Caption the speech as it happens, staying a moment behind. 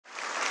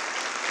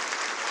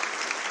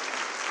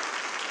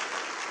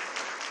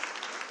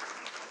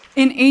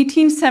In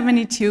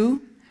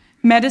 1872,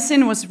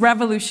 medicine was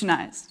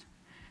revolutionized.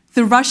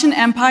 The Russian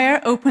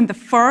Empire opened the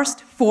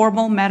first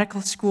formal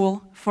medical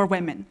school for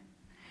women.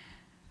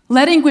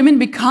 Letting women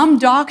become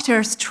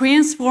doctors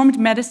transformed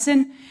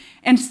medicine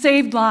and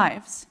saved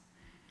lives.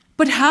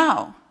 But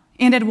how,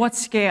 and at what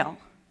scale?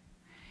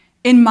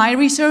 In my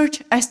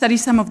research, I studied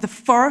some of the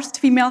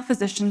first female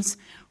physicians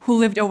who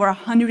lived over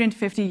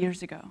 150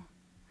 years ago.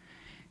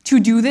 To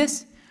do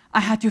this,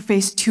 I had to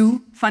face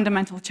two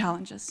fundamental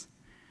challenges.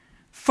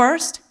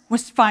 First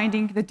was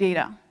finding the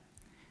data.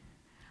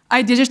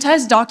 I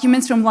digitized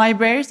documents from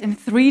libraries in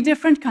 3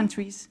 different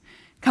countries,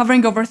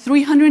 covering over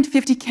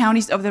 350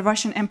 counties of the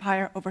Russian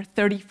Empire over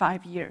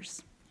 35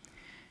 years.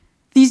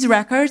 These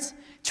records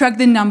track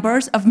the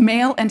numbers of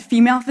male and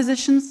female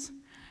physicians,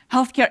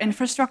 healthcare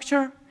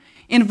infrastructure,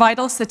 and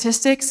vital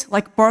statistics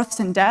like births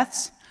and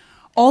deaths,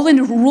 all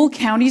in rural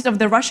counties of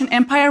the Russian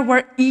Empire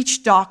where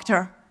each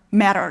doctor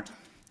mattered.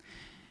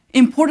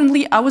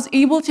 Importantly, I was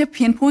able to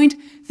pinpoint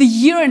the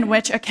year in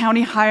which a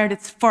county hired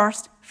its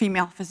first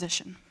female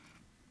physician.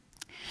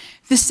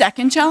 The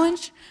second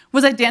challenge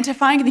was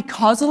identifying the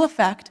causal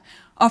effect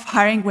of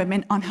hiring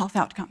women on health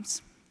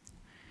outcomes.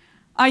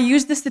 I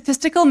used the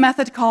statistical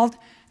method called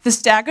the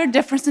staggered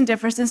difference in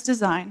differences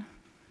design,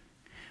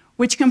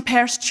 which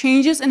compares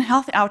changes in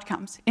health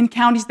outcomes in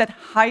counties that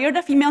hired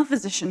a female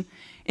physician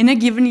in a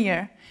given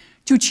year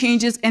to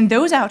changes in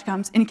those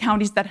outcomes in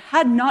counties that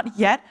had not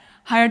yet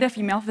hired a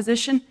female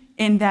physician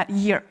in that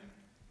year.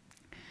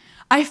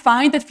 I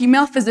find that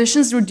female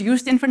physicians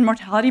reduced infant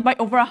mortality by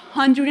over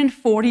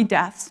 140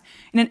 deaths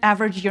in an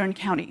average year in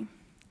county.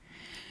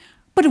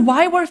 But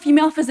why were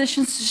female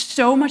physicians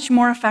so much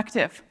more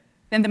effective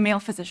than the male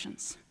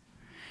physicians?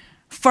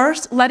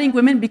 First, letting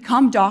women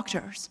become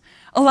doctors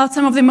allowed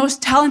some of the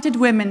most talented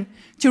women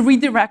to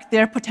redirect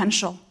their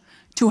potential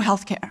to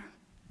healthcare.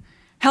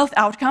 Health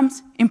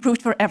outcomes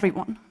improved for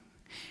everyone.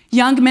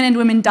 Young men and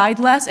women died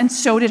less, and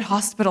so did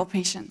hospital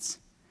patients.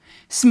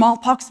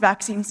 Smallpox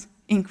vaccines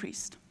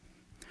increased.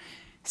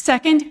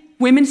 Second,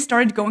 women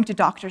started going to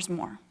doctors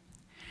more.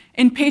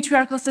 In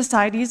patriarchal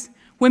societies,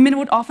 women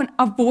would often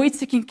avoid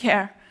seeking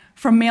care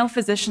from male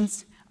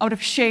physicians out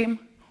of shame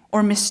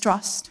or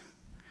mistrust.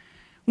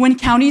 When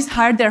counties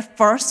hired their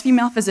first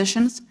female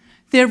physicians,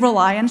 their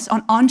reliance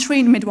on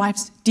untrained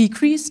midwives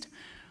decreased,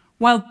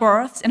 while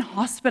births in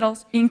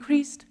hospitals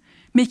increased,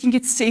 making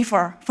it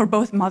safer for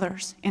both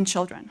mothers and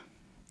children.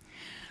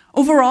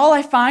 Overall,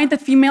 I find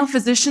that female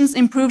physicians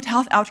improved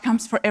health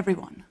outcomes for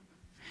everyone.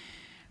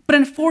 But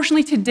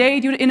unfortunately today,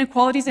 due to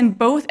inequalities in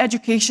both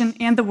education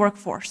and the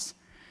workforce,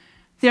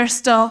 there are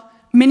still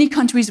many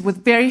countries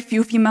with very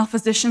few female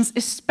physicians,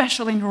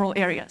 especially in rural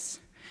areas.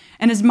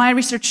 And as my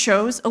research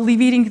shows,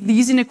 alleviating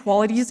these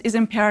inequalities is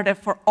imperative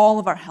for all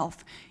of our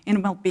health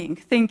and well-being.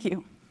 Thank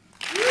you.